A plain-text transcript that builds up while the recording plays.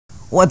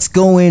What's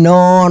going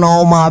on,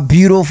 all my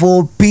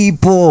beautiful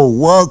people?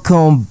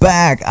 Welcome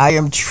back. I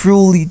am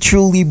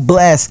truly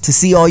blessed to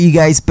see all you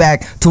guys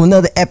back to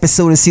another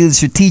episode of Sealed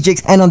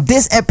Strategics. And on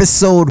this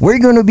episode, we're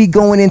going to be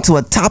going into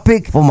a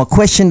topic from a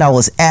question that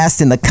was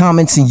asked in the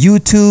comments on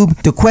YouTube.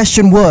 The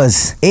question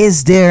was,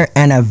 is there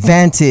an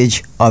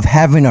advantage of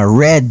having a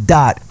red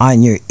dot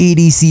on your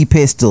EDC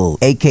pistol,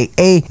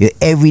 aka your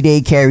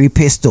everyday carry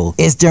pistol?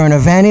 Is there an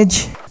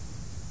advantage?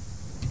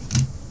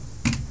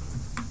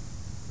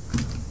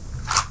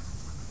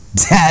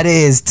 That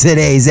is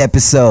today's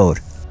episode.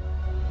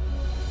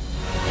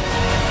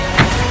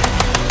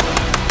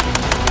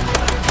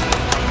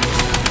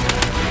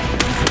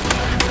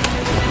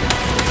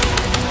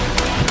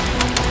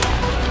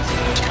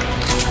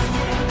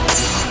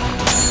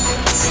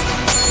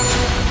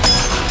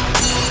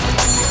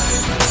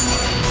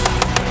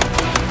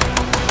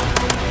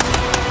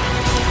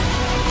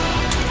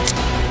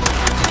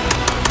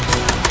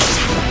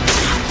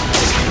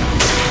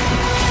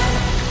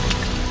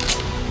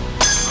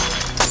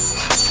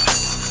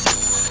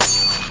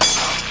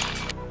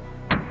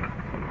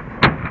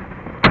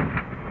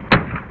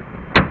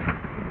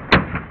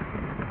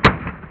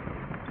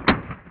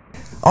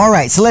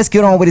 Alright, so let's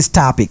get on with this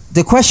topic.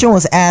 The question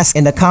was asked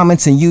in the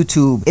comments on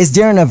YouTube, is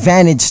there an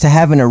advantage to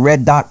having a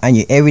red dot on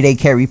your everyday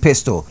carry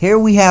pistol? Here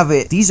we have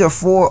it. These are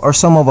four or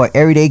some of our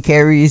everyday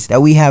carries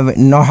that we have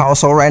in our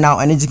household right now.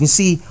 And as you can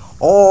see,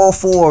 all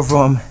four of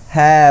them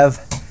have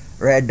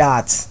red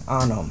dots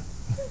on them.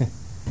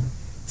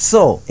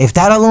 So, if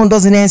that alone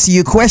doesn't answer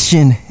your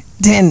question,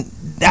 then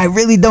I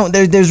really don't.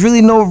 There's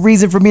really no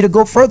reason for me to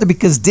go further,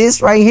 because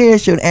this right here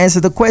should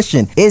answer the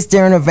question. Is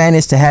there an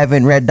advantage to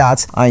having red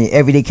dots on your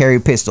everyday carry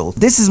pistol?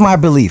 This is my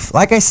belief.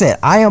 Like I said,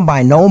 I am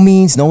by no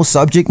means no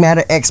subject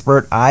matter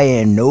expert. I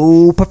am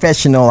no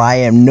professional. I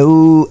am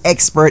no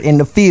expert in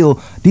the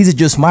field. These are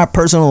just my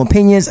personal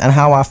opinions and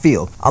how I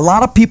feel. A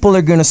lot of people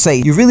are going to say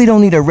you really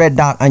don't need a red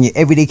dot on your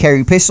everyday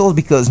carry pistols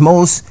because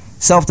most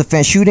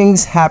self-defense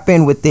shootings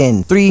happen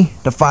within 3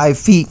 to 5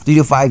 feet, 3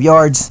 to 5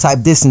 yards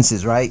type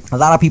distances, right? A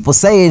lot of people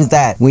say is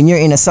that when you're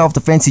in a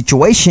self-defense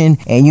situation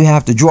and you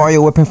have to draw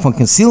your weapon from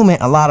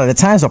concealment, a lot of the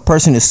times a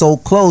person is so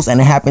close and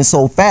it happens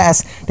so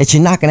fast that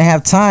you're not going to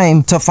have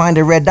time to find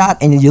a red dot,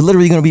 and you're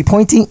literally going to be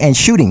pointing and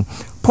shooting,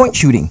 point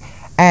shooting.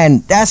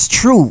 And that's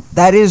true.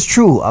 That is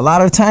true. A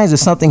lot of times if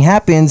something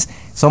happens,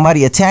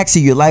 somebody attacks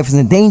you, your life is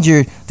in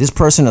danger, this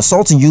person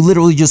assaulting you,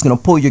 literally just going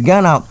to pull your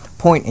gun out,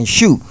 point and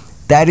shoot.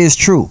 That is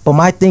true. But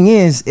my thing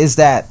is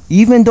that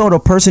even though the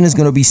person is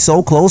going to be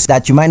so close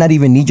that you might not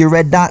even need your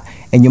red dot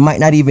and you might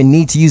not even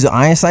need to use the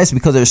iron sights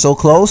because they're so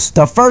close,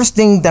 the first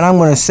thing that I'm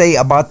going to say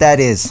about that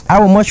is I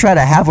would much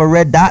rather have a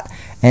red dot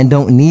and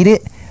don't need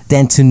it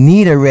than to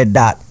need a red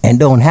dot and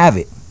don't have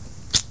it.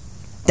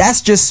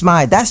 That's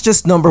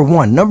just number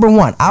one. Number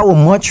one, I would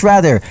much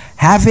rather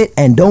have it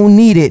and don't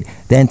need it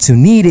than to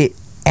need it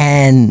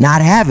and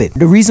not have it.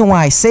 The reason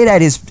why I say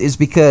that is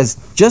because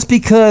just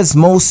because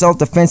most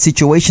self-defense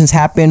situations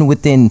happen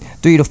within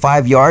 3 to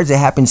 5 yards, it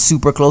happens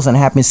super close and it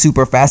happens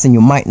super fast and you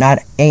might not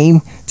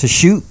aim to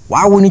shoot,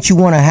 why wouldn't you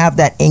want to have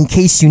that in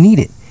case you need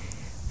it?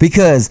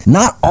 Because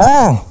not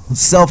all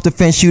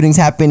self-defense shootings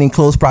happen in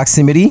close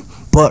proximity,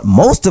 but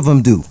most of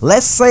them do.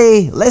 Let's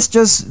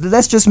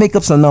just make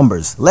up some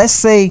numbers. Let's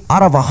say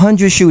out of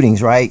 100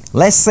 shootings, right?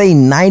 Let's say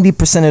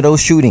 90% of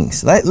those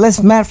shootings.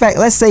 Matter of fact,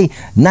 let's say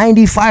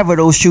 95 of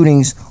those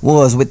shootings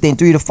was within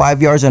 3 to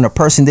 5 yards and a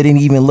person didn't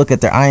even look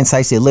at their iron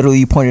sights. They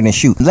literally pointed and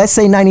shoot. Let's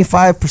say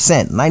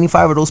 95%,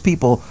 95 of those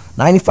people,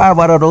 95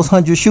 out of those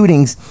 100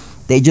 shootings,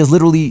 they just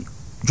literally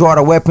draw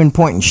the weapon,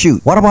 point and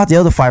shoot. What about the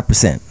other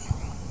 5%?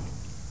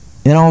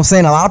 You know what I'm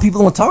saying? A lot of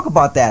people don't talk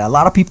about that. A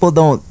lot of people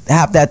don't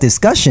have that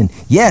discussion.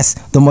 Yes,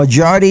 the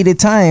majority of the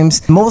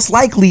times, most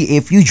likely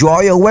if you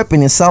draw your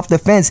weapon in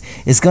self-defense,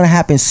 it's going to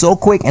happen so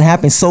quick and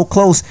happen so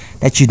close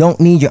that you don't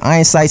need your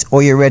iron sights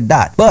or your red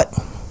dot. But,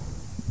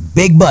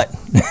 big but,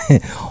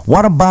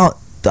 what about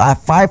the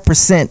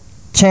 5%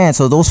 chance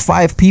of those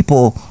 5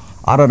 people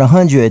out of the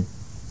 100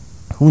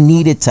 who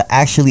needed to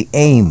actually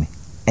aim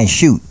and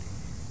shoot?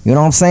 You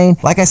know what I'm saying?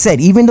 Like I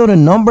said, even though the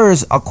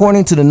numbers,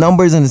 according to the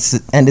numbers and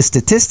the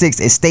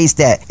statistics, it states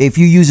that if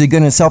you use a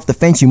gun in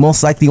self-defense, you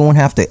most likely won't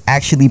have to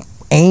actually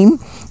aim.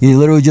 You're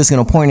literally just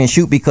going to point and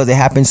shoot because it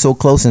happens so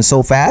close and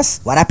so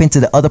fast. What happened to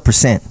the other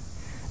percent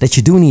that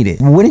you do need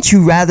it? Wouldn't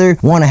you rather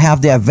want to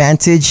have the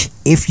advantage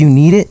if you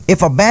need it?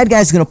 If a bad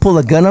guy's going to pull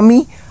a gun on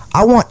me,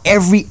 I want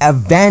every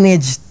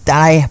advantage that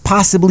I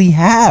possibly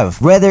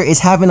have, whether it's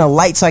having a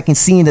light so I can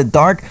see in the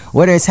dark,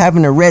 whether it's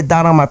having a red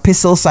dot on my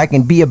pistol so I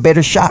can be a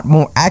better shot,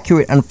 more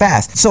accurate and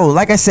fast. So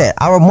like I said,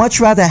 I would much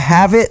rather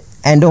have it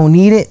and don't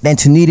need it than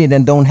to need it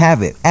and don't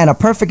have it. And a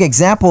perfect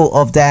example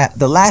of that,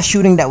 the last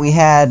shooting that we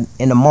had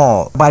in the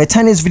mall. By the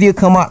time this video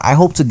come out, I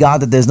hope to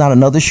God that there's not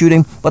another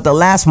shooting, but the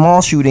last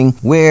mall shooting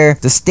where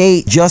the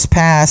state just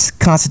passed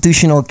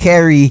constitutional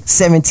carry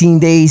 17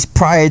 days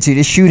prior to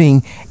the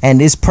shooting, and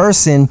this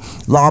person,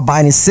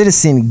 law-abiding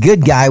citizen,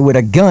 good guy with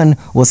a gun,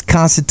 was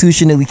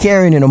constitutionally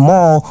carrying in a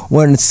mall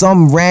when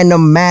some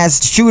random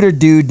mass shooter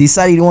dude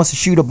decided he wants to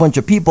shoot a bunch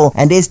of people,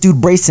 and this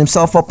dude braced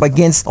himself up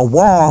against a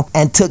wall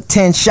and took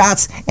 10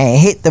 shots and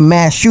hit the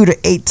mass shooter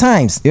 8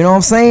 times. You know what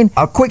I'm saying?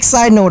 A quick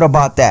side note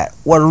about that.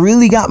 What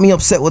really got me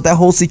upset with that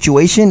whole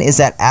situation is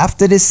that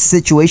after this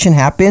situation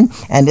happened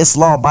and this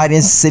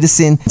law-abiding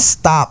citizen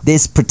stopped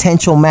this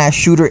potential mass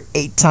shooter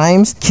 8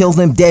 times, killed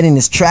him dead in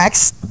his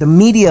tracks, the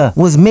media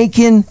was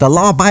making the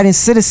law-abiding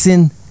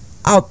citizen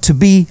out to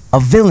be a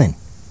villain.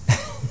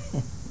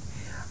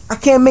 I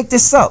can't make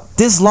this up.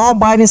 This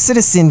law-abiding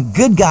citizen,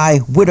 good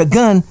guy with a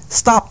gun,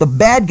 stopped the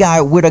bad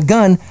guy with a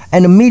gun,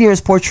 and the media is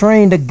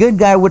portraying the good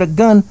guy with a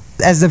gun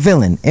as the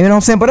villain. You know what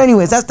I'm saying? But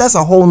anyways, that's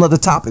a whole nother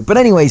topic. But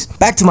anyways,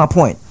 back to my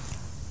point.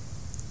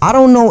 I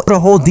don't know the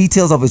whole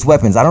details of his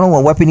weapons. I don't know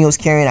what weapon he was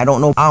carrying. I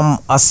don't know. I'm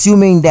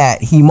assuming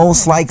that he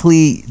most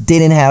likely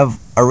didn't have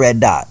a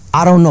red dot.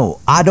 I don't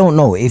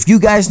know. If you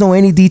guys know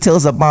any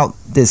details about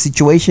the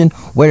situation,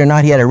 whether or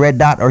not he had a red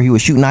dot or he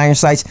was shooting iron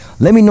sights,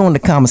 let me know in the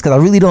comments, because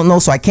I really don't know.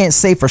 So I can't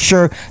say for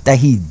sure that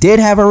he did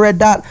have a red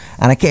dot,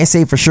 and I can't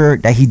say for sure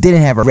that he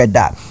didn't have a red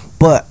dot.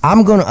 But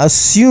I'm gonna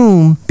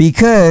assume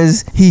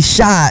because he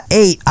shot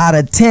 8 out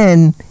of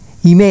 10,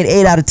 he made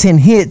 8 out of 10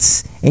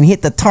 hits and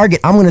hit the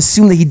target, I'm gonna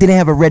assume that he didn't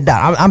have a red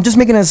dot. I'm just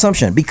making an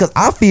assumption, because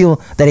I feel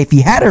that if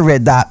he had a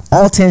red dot,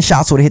 all 10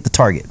 shots would have hit the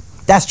target.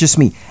 That's just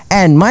me.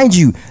 And mind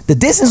you, the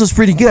distance was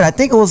pretty good. I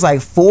think it was like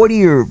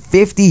 40 or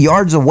 50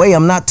 yards away.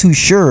 I'm not too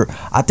sure.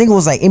 I think it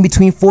was like in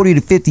between 40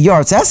 to 50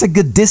 yards. That's a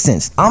good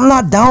distance. I'm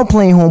not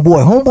downplaying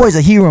Homeboy. Homeboy's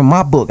a hero in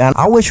my book. And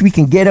I wish we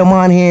can get him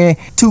on here,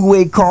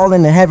 two-way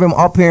calling, and have him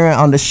up here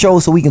on the show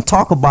so we can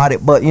talk about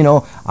it. But, you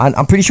know,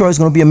 I'm pretty sure it's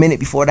going to be a minute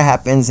before that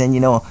happens. And, you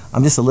know,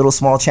 I'm just a little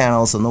small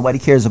channel, so nobody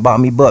cares about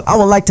me. But I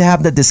would like to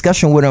have that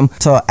discussion with him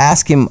to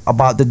ask him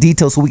about the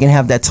details so we can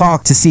have that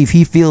talk to see if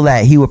he feel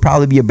that he would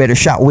probably be a better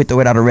shot with or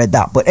without a red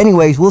dot. But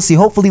anyways, we'll see.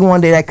 Hopefully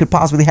one day that could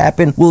possibly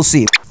happen. We'll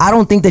see. I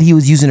don't think that he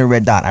was using a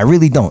red dot. I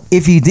really don't.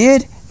 If he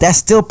did, that's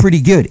still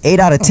pretty good. 8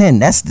 out of 10.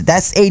 That's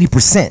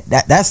 80%.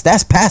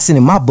 That's passing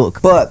in my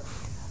book. But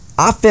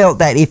I felt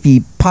that if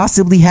he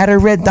possibly had a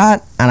red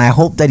dot, and I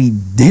hope that he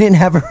didn't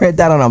have a red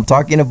dot, and I'm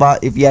talking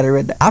about if he had a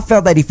red dot, I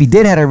felt that if he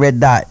did have a red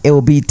dot, it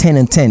would be 10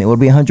 and 10. It would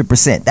be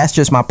 100%. That's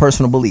just my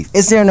personal belief.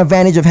 Is there an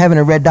advantage of having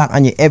a red dot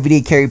on your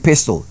everyday carry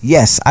pistol?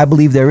 Yes, I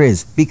believe there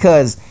is.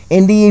 Because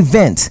in the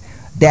event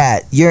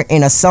that you're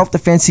in a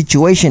self-defense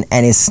situation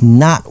and it's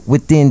not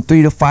within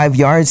 3 to 5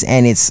 yards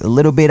and it's a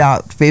little bit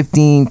out,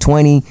 15,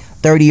 20,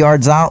 30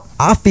 yards out,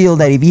 I feel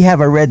that if you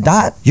have a red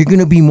dot, you're going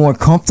to be more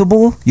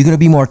comfortable, you're going to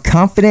be more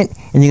confident,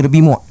 and you're going to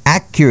be more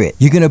accurate.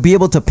 You're going to be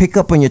able to pick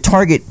up on your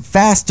target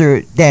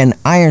faster than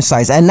iron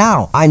sights. And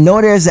now, I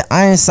know there's the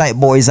iron sight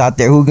boys out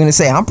there who are going to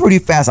say, I'm pretty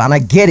fast, and I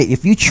get it.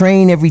 If you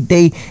train every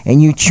day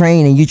and you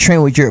train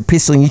with your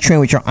pistol and you train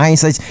with your iron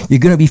sights, you're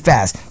going to be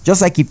fast.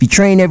 Just like if you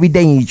train every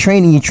day and you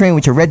train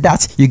with your red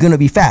dots, you're going to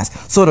be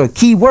fast. So the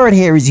key word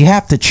here is you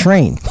have to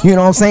train. You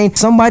know what I'm saying?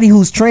 Somebody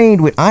who's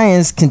trained with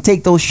irons can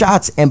take those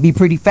shots and be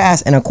pretty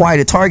fast and acquire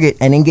the target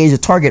and engage the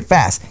target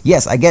fast.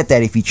 Yes, I get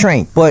that if you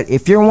train. But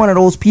if you're one of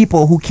those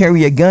people who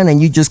carry a gun and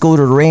you just go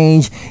to the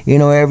range, you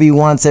know,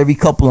 every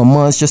couple of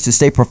months just to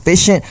stay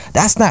proficient,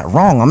 that's not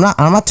wrong. I'm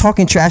not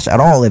talking trash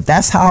at all. If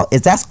that's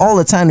all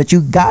the time that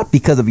you got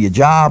because of your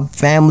job,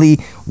 family,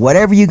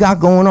 whatever you got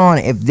going on,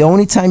 if the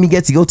only time you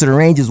get to go to the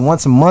range is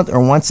once a month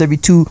or once every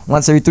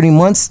 3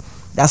 months,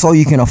 that's all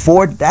you can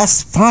afford,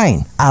 that's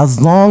fine.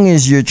 As long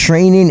as you're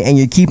training and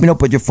you're keeping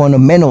up with your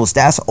fundamentals,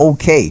 that's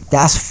okay.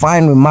 That's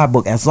fine with my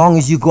book. As long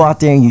as you go out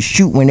there and you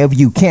shoot whenever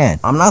you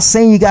can. I'm not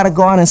saying you got to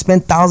go out and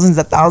spend thousands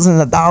of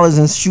dollars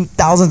and shoot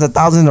thousands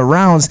of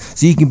rounds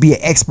so you can be an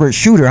expert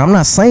shooter. I'm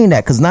not saying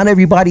that, because not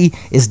everybody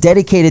is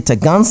dedicated to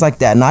guns like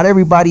that. Not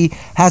everybody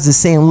has the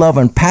same love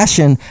and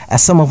passion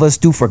as some of us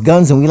do for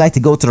guns, and we like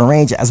to go to the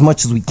range as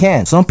much as we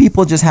can. Some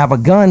people just have a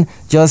gun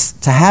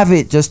just to have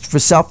it, just for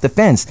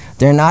self-defense.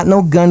 They're not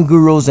no gun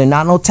gurus, they're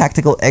not no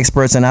tactical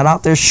experts, they're not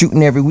out there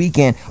shooting every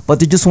weekend, but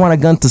they just want a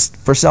gun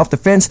for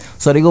self-defense,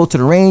 so they go to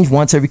the range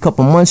once every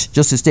couple months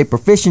just to stay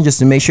proficient, just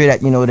to make sure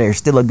that, you know, they're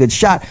still a good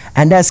shot.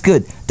 And that's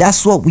good.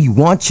 That's what we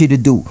want you to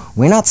do.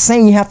 We're not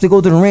saying you have to go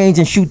to the range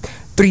and shoot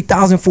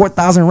 3,000,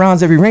 4,000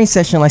 rounds every range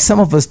session like some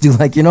of us do,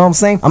 like, you know what I'm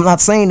saying? I'm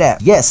not saying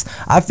that. Yes,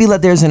 I feel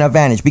that there's an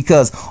advantage,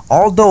 because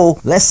although,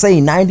 let's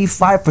say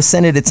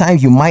 95% of the time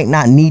you might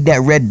not need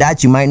that red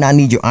dot, you might not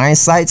need your iron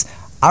sights,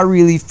 I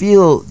really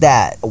feel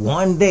that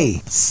one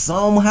day,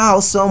 somehow,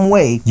 some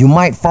way, you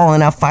might fall in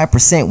that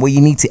 5% where you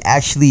need to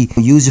actually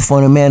use your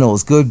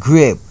fundamentals, good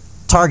grip,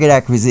 target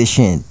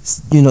acquisition,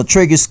 you know,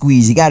 trigger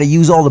squeeze. You got to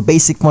use all the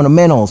basic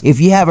fundamentals. If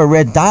you have a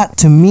red dot,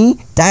 to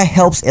me, that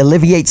helps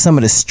alleviate some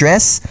of the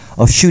stress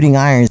of shooting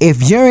irons.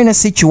 If you're in a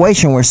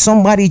situation where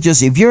somebody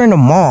just, if you're in a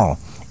mall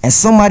and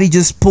somebody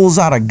just pulls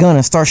out a gun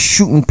and starts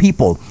shooting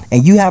people,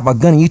 and you have a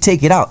gun and you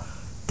take it out,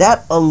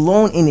 that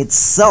alone in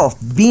itself,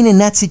 being in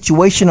that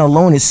situation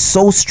alone is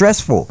so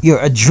stressful. Your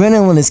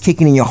adrenaline is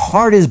kicking in, your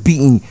heart is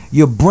beating,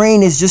 your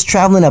brain is just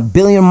traveling 1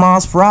 billion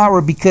miles per hour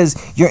because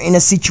you're in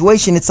a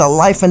situation. It's a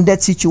life and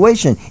death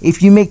situation.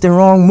 If you make the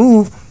wrong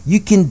move,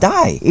 you can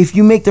die. If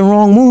you make the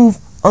wrong move,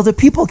 other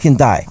people can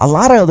die. A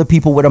lot of other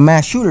people with a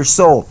mass shooter.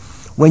 So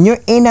when you're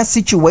in that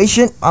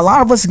situation, a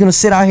lot of us are going to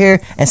sit out here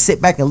and sit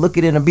back and look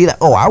at it and be like,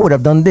 oh, I would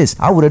have done this,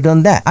 I would have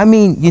done that. I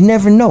mean, you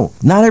never know.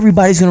 Not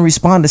everybody's going to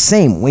respond the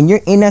same. When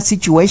you're in that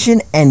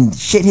situation and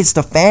shit hits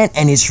the fan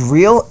and it's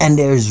real and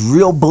there's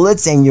real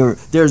bullets and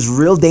there's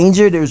real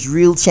danger, there's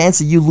real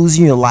chance of you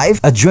losing your life,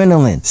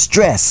 adrenaline,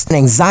 stress,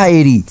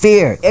 anxiety,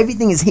 fear,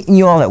 everything is hitting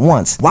you all at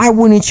once. Why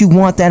wouldn't you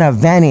want that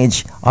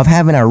advantage of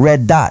having a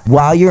red dot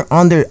while you're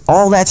under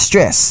all that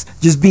stress,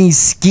 just being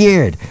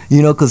scared,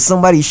 you know, because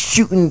somebody's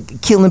shooting,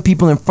 killing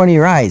people in front of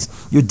your eyes?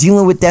 You're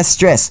dealing with that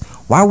stress.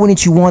 Why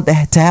wouldn't you want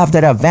to have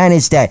that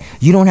advantage that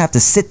you don't have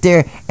to sit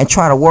there and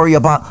try to worry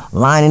about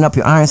lining up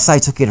your iron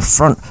sights? Okay, the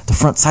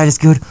front sight is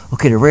good.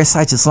 Okay, the rear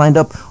sights is lined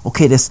up.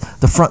 Okay,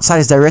 the front sight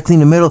is directly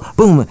in the middle.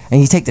 Boom, and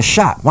you take the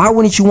shot. Why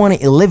wouldn't you want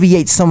to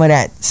alleviate some of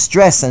that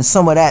stress and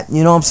some of that,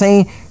 you know what I'm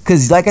saying?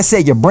 Because like I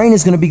said, your brain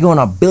is going to be going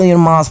 1 billion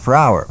miles per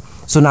hour.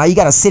 So now you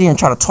got to sit here and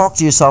try to talk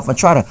to yourself and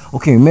try to,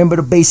 okay, remember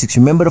the basics,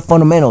 remember the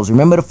fundamentals,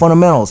 remember the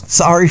fundamentals.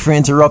 Sorry for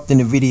interrupting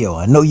the video.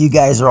 I know you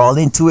guys are all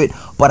into it,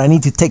 but I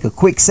need to take a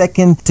quick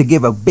second to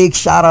give a big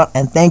shout out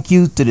and thank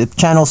you to the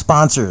channel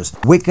sponsors,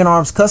 Wicked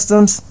Arms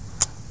Customs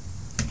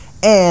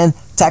and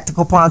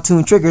Tactical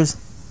Pontoon Triggers.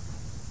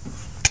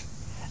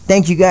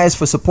 Thank you guys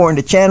for supporting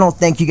the channel.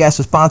 Thank you guys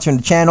for sponsoring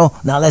the channel.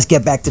 Now let's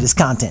get back to this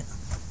content.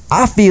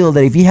 I feel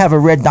that if you have a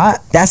red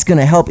dot, that's going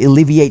to help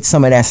alleviate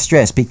some of that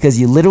stress, because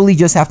you literally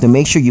just have to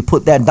make sure you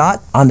put that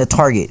dot on the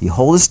target. You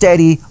hold it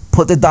steady,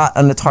 put the dot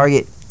on the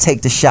target,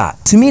 take the shot.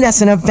 To me,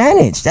 that's an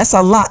advantage. That's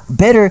a lot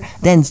better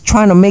than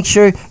trying to make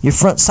sure your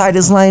front sight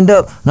is lined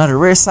up. Now the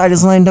rear sight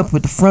is lined up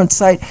with the front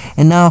sight,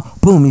 and now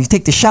boom, you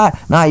take the shot.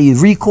 Now you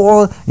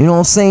recoil, you know what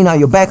I'm saying? Now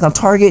you're back on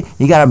target.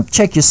 You gotta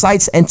check your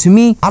sights. And to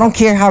me, I don't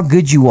care how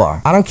good you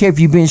are. I don't care if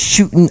you've been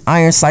shooting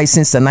iron sights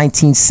since the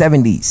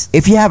 1970s.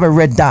 If you have a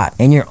red dot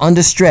and you're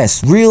under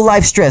stress, real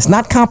life stress,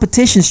 not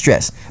competition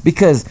stress,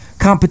 because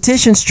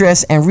competition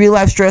stress and real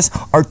life stress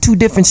are two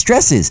different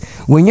stresses.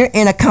 When you're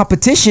in a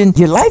competition,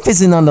 your life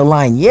isn't on the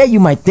line. Yeah, you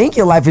might think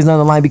your life is on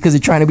the line because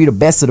you're trying to be the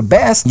best of the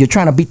best. You're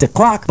trying to beat the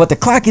clock, but the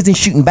clock isn't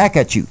shooting back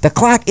at you. The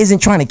clock isn't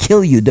trying to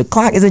kill you. The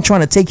clock isn't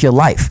trying to take your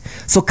life.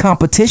 So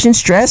competition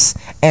stress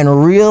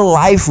and real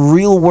life,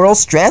 real world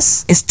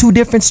stress is two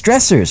different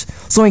stressors.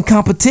 So in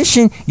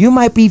competition, you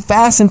might be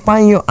fast and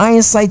finding your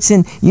iron sights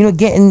and, you know,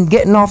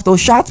 getting off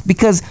those shots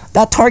because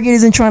that target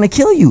isn't trying to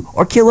kill you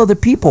or kill other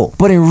people.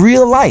 But in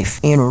real life,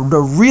 in the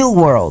real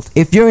world,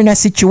 if you're in that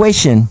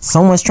situation,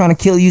 someone's trying to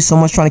kill you,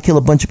 someone's trying to kill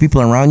a bunch of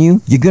people around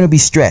you, you're gonna be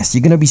stressed.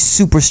 You're gonna be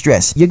super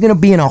stressed. You're gonna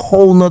be in a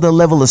whole nother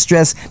level of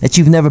stress that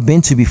you've never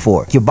been to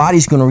before. Your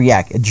body's gonna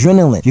react.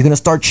 Adrenaline. You're gonna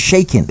start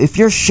shaking. If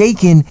you're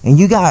shaking and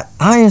you got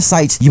iron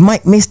sights, you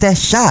might miss that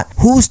shot.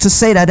 Who's to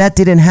say that that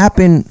didn't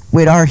happen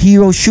with our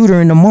hero shooter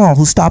in the mall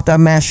who stopped our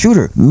mass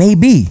shooter?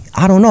 Maybe.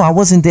 I don't know. I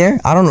wasn't there.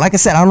 Like I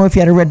said, I don't know if he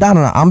had a red dot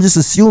or not. I'm just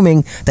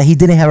assuming that he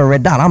didn't have a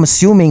red dot. I'm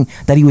assuming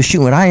that he was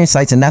shooting with iron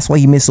sights and that's why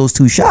he missed those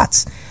 2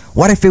 shots.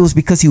 What if it was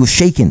because he was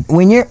shaking?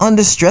 When you're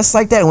under stress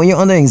like that, when you're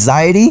under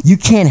anxiety, you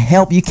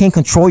can't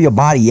control your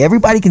body.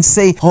 Everybody can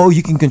say, oh,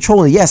 you can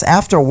control it. Yes,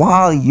 after a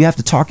while, you have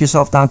to talk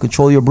yourself down,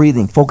 control your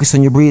breathing, focus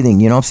on your breathing,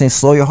 you know what I'm saying?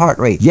 Slow your heart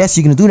rate. Yes,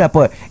 you're gonna do that,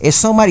 but if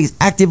somebody's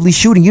actively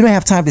shooting, you don't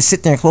have time to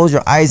sit there and close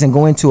your eyes and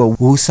go into a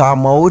woosah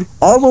mode.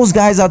 All those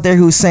guys out there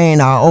who's saying,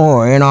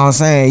 oh, you know what I'm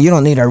saying, you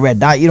don't need a red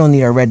dot, you don't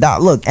need a red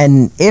dot. Look,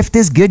 and if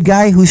this good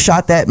guy who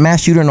shot that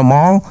mass shooter in the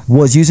mall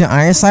was using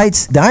iron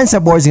sights, the iron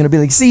sight boy is gonna be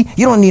like, see,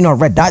 you don't need no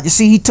red dot. You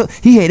see,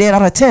 he hit 8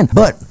 out of 10.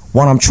 But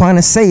what I'm trying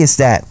to say is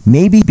that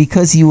maybe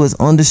because he was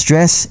under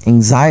stress,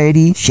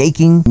 anxiety,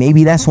 shaking,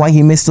 maybe that's why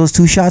he missed those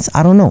 2 shots.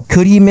 I don't know.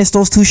 Could he miss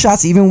those 2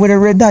 shots even with a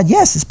red dot?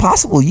 Yes, it's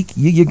possible.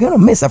 You're gonna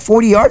miss at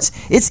 40 yards.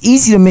 It's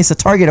easy to miss a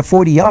target at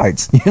 40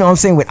 yards. You know what I'm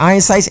saying? With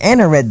iron sights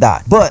and a red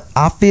dot. But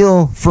I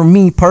feel, for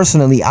me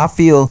personally, I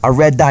feel a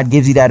red dot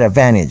gives you that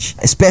advantage,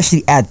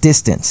 especially at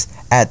distance.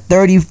 At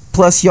 30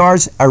 plus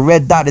yards, a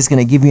red dot is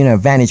going to give you an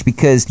advantage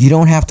because you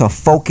don't have to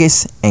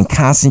focus and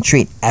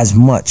concentrate as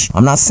much.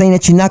 I'm not saying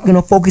that you're not going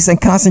to focus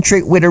and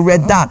concentrate with a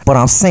red dot, but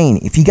I'm saying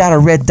if you got a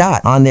red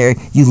dot on there,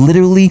 you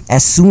literally,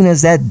 as soon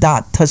as that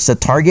dot touched the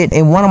target,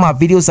 in one of my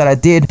videos that I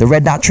did, the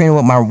red dot training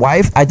with my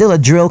wife, I did a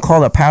drill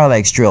called a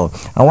parallax drill.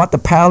 And what the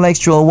parallax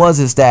drill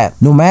is that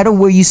no matter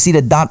where you see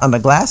the dot on the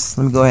glass,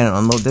 let me go ahead and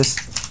unload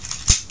this.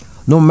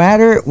 No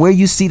matter where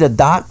you see the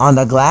dot on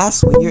the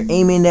glass, when you're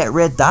aiming that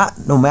red dot,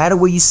 no matter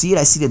where you see it,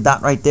 I see the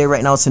dot right there.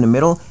 Right now it's in the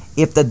middle.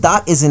 if the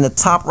dot is in the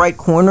top right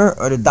corner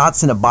or the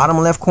dot's in the bottom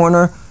left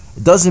corner,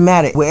 it doesn't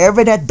matter.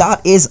 Wherever that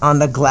dot is on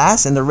the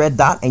glass and the red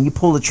dot and you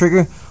pull the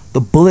trigger, the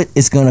bullet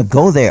is going to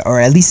go there, or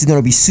at least it's going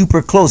to be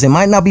super close. It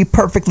might not be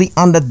perfectly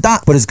on the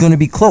dot, but it's going to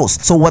be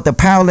close. So what the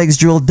parallax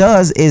drill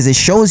does is it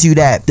shows you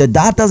that the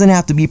dot doesn't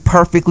have to be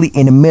perfectly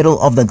in the middle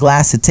of the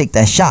glass to take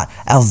that shot.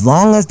 As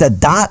long as the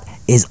dot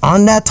is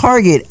on that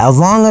target, as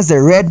long as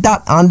the red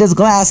dot on this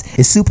glass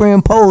is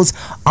superimposed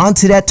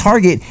onto that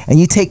target and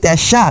you take that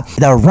shot,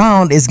 the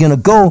round is gonna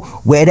go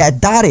where that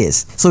dot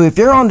is. So if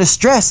you're under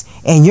stress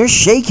and you're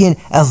shaking,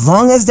 as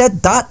long as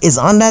that dot is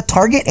on that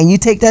target and you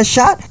take that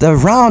shot, the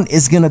round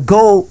is gonna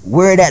go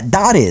where that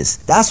dot is.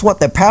 That's what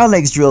the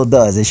parallax drill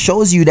does. It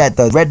shows you that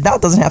the red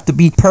dot doesn't have to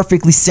be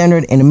perfectly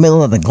centered in the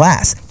middle of the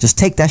glass. Just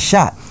take that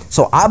shot.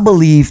 So I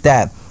believe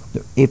that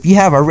if you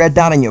have a red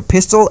dot on your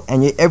pistol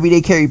and your everyday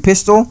carry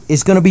pistol,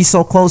 it's going to be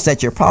so close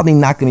that you're probably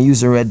not going to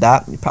use a red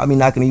dot. You're probably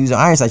not going to use an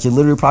iron sight. You're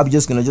literally probably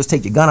just going to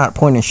take your gun out,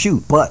 point and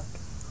shoot. But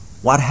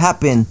what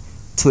happened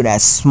to that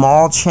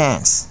small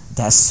chance,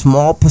 that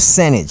small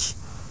percentage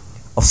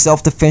of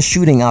self-defense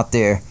shooting out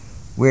there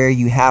where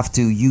you have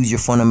to use your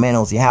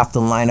fundamentals, you have to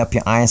line up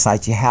your iron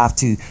sights, you have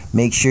to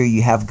make sure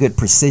you have good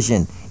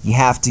precision, you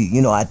have to,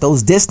 at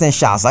those distance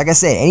shots, like I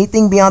said,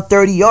 anything beyond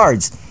 30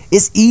 yards,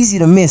 it's easy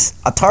to miss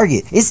a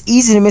target. It's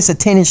easy to miss a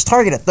 10-inch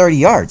target at 30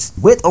 yards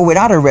with or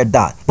without a red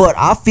dot. But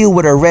I feel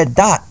with a red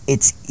dot,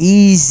 it's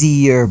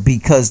easier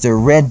because the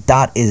red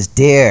dot is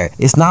there.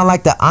 It's not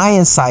like the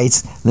iron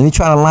sights. Let me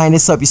try to line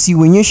this up. You see,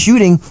 when you're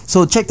shooting,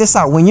 so check this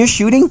out. When you're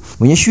shooting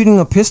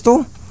a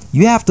pistol,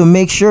 you have to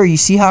make sure, you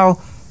see how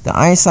the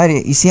iron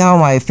sight, you see how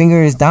my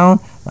finger is down?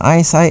 The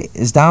iron sight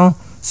is down.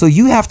 So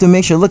you have to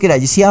make sure, look at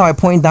that. You see how I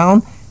point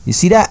down? You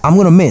see that? I'm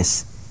going to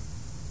miss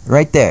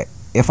right there.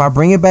 If I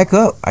bring it back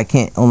up, I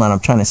can't. Hold on,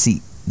 I'm trying to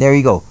see. There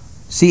you go.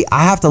 See,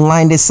 I have to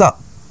line this up,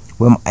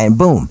 and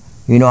boom,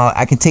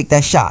 I can take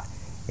that shot.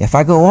 If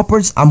I go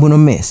upwards, I'm gonna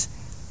miss.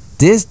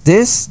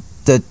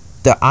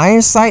 The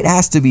iron sight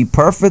has to be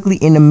perfectly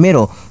in the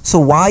middle. So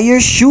while you're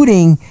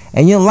shooting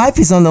and your life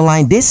is on the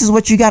line, this is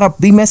what you gotta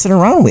be messing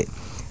around with.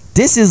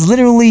 This is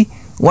literally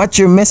what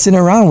you're messing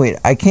around with.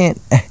 I can't.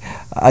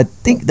 I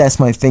think that's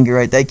my finger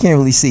right there. I can't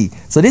really see.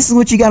 So this is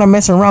what you gotta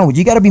mess around with.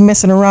 You gotta be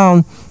messing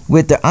around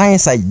with the iron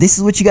sight. This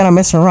is what you gotta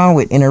mess around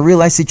with in a real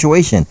life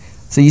situation.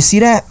 So you see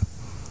that?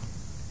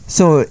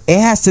 So it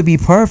has to be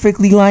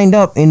perfectly lined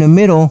up in the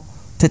middle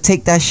to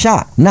take that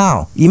shot.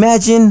 Now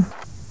imagine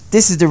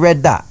this is the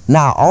red dot.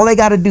 Now all I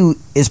gotta do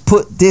is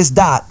put this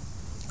dot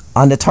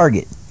on the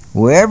target.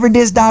 Wherever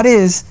this dot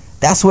is,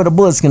 that's where the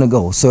bullet's gonna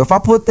go. So if I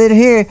put it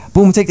here,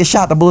 boom, take the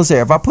shot, the bullet's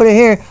there. If I put it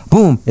here,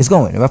 boom, it's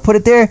going. If I put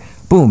it there,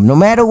 boom. No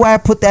matter where I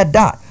put that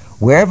dot,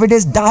 wherever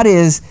this dot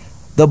is,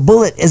 the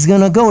bullet is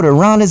gonna go, the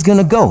round is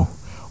gonna go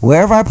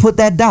wherever I put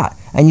that dot.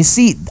 And you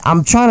see,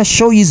 I'm trying to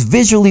show you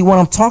visually what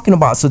I'm talking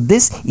about. So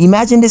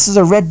imagine this is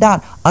a red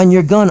dot on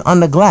your gun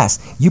on the glass.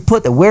 You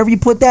put wherever you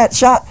put that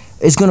shot,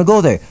 it's gonna go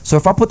there. So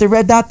if I put the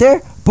red dot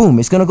there, boom,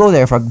 it's gonna go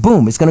there. If I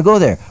boom, it's gonna go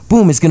there.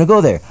 Boom, it's gonna go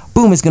there.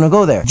 Boom, it's gonna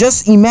go there.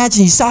 Just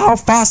imagine, you saw how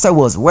fast I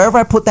was. Wherever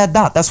I put that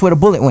dot, that's where the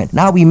bullet went.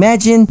 Now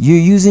imagine you're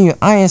using your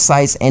iron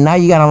sights and now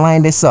you gotta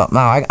line this up.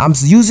 Now I'm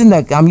using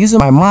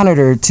my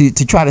monitor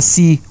to try to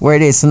see where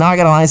it is. So now I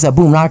gotta line this up.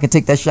 Boom, now I can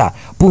take that shot.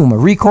 Boom, a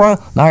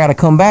recoil. Now I gotta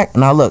come back.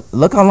 Now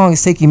look how long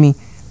it's taking me.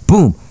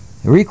 Boom,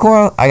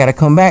 recoil. I gotta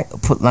come back,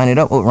 line it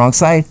up. Oh, wrong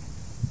side.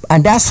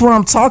 And that's what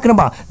I'm talking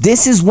about.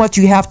 This is what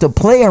you have to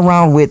play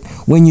around with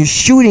when you're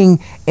shooting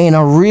in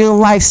a real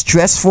life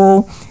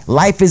stressful,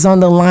 life is on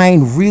the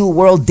line, real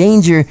world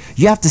danger.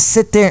 You have to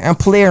sit there and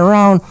play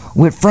around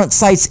with front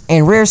sights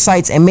and rear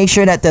sights and make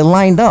sure that they're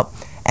lined up.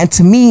 And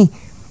to me,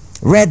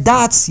 red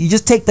dots, you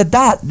just take the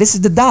dot. This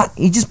is the dot.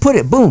 You just put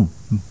it. Boom,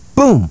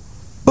 boom,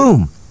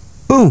 boom,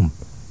 boom,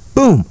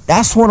 boom.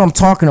 That's what I'm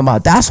talking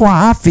about. That's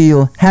why I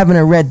feel having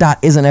a red dot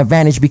is an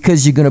advantage,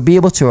 because you're going to be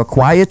able to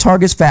acquire your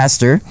targets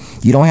faster.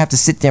 You don't have to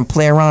sit there and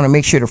play around and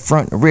make sure the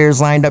front and rear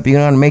is lined up. You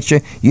don't have to make sure,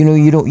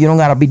 you don't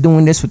got to be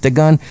doing this with the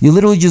gun. You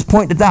literally just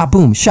point the dot,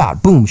 boom,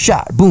 shot, boom,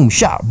 shot, boom,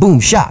 shot, boom,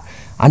 shot.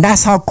 And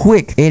that's how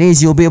quick it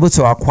is you'll be able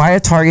to acquire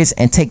targets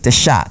and take the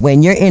shot.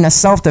 When you're in a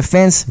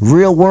self-defense,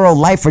 real world,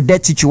 life or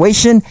death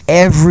situation,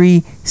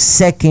 every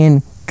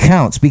second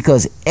counts,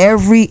 because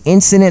every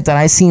incident that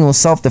I've seen with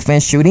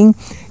self-defense shooting,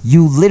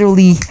 you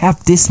literally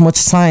have this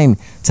much time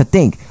to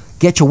think.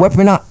 Get your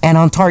weapon out and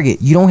on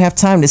target. You don't have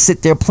time to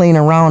sit there playing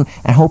around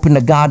and hoping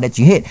to God that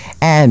you hit.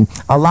 And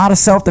a lot of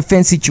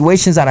self-defense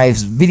situations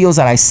videos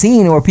that I've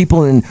seen, or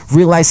people in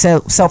real life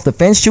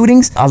self-defense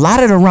shootings, a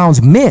lot of the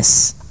rounds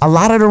miss. A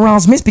lot of the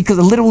rounds miss because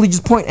they literally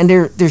just point and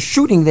they're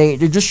shooting. They're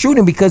just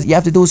shooting because you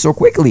have to do it so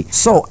quickly.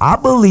 So I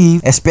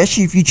believe,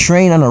 especially if you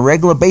train on a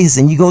regular basis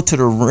and you go to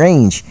the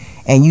range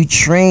and you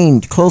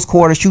train close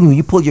quarter shooting,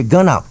 you pull your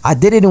gun out. I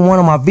did it in one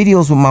of my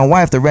videos with my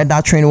wife, the red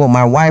dot training with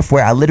my wife,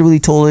 where I literally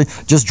told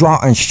her, just draw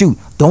and shoot.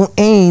 Don't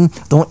aim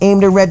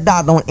the red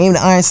dot, don't aim the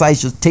iron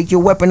sights, just take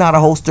your weapon out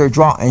of holster,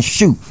 draw and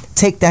shoot.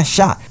 Take that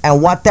shot.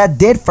 And what that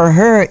did for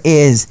her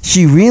is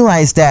she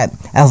realized that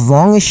as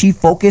long as she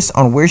focused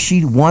on where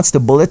she wants the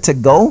bullet to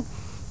go,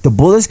 the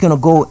bullet's gonna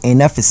go in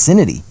that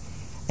vicinity.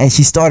 And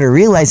she started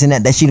realizing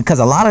that she, because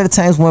a lot of the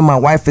times when my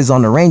wife is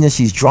on the range and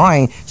she's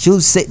drawing,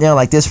 she'll sit there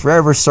like this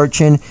forever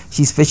searching.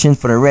 She's fishing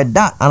for the red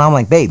dot. And I'm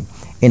like, babe,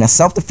 in a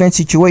self-defense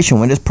situation,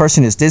 when this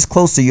person is this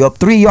close to you, up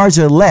 3 yards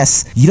or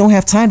less, you don't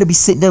have time to be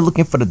sitting there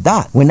looking for the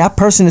dot. When that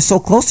person is so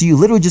close to you,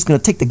 literally just gonna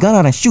take the gun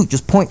out and shoot,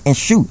 just point and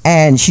shoot.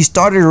 And she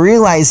started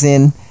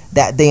realizing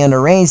that day on the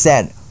range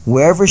that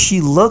wherever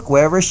she looked,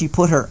 wherever she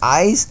put her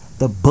eyes,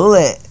 the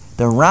bullet,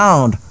 the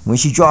round, when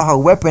she draw her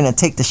weapon and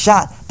take the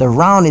shot, the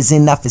round is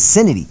in that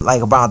vicinity,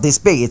 like about this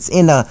big. It's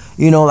in a,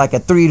 like a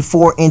 3 to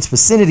 4 inch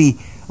vicinity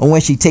when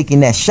she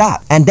taking that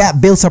shot. And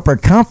that builds up her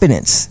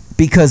confidence,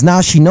 because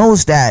now she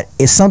knows that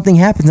if something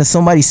happens and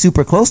somebody's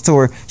super close to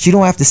her, she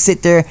don't have to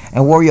sit there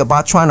and worry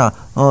about trying to,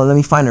 oh, let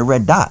me find a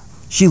red dot.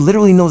 She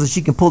literally knows that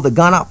she can pull the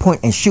gun out,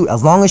 point, and shoot.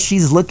 As long as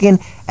she's looking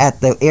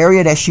at the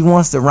area that she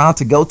wants the round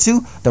to go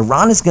to, the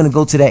round is going to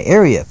go to that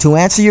area. To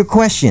answer your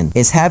question,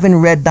 is having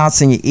red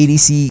dots in your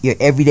EDC, your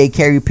everyday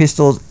carry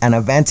pistols, an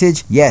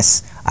advantage?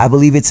 Yes, I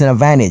believe it's an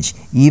advantage.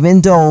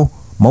 Even though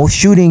most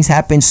shootings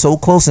happen so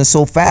close and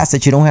so fast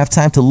that you don't have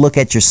time to look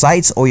at your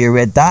sights or your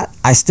red dot,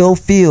 I still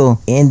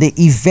feel in the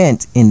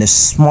event, in the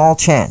small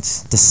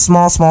chance, the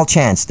small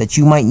chance that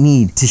you might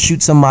need to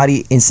shoot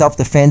somebody in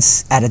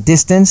self-defense at a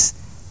distance,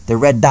 the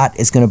red dot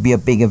is going to be a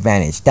big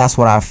advantage. That's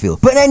what I feel.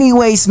 But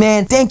anyways,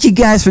 man, thank you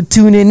guys for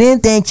tuning in.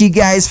 Thank you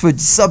guys for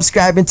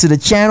subscribing to the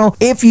channel.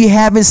 If you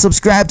haven't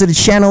subscribed to the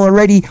channel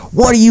already,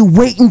 what are you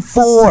waiting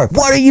for?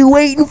 What are you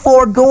waiting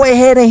for? Go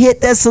ahead and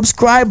hit that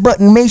subscribe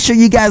button. Make sure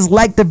you guys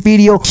like the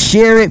video,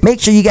 share it.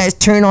 Make sure you guys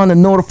turn on the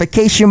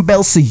notification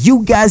bell so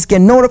you guys get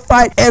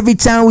notified every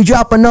time we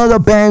drop another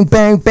bang,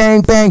 bang,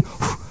 bang, bang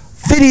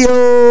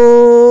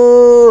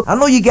video. I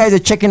know you guys are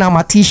checking out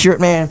my t-shirt,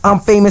 man. I'm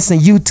famous in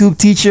YouTube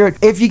t-shirt.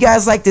 If you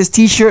guys like this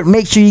t-shirt,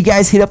 make sure you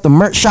guys hit up the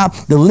merch shop.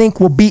 The link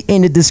will be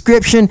in the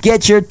description.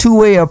 Get your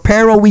 2A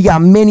apparel. We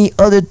got many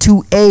other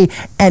 2A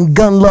and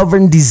gun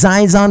loving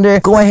designs on there.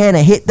 Go ahead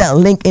and hit that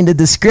link in the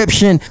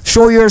description.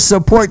 Show your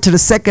support to the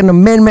Second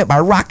Amendment by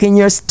rocking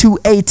your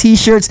 2A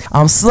t-shirts.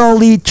 I'm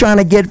slowly trying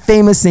to get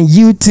famous in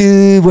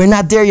YouTube. We're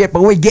not there yet,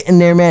 but we're getting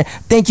there, man.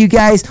 Thank you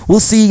guys. We'll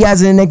see you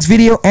guys in the next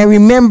video. And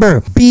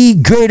remember, be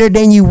greater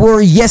than you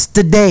were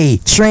yesterday.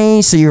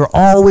 Train so you're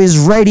always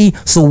ready,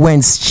 so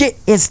when shit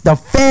hits the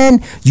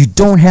fan, you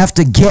don't have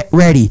to get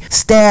ready.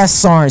 Stash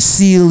Sergeant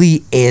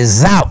Sealy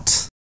is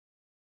out.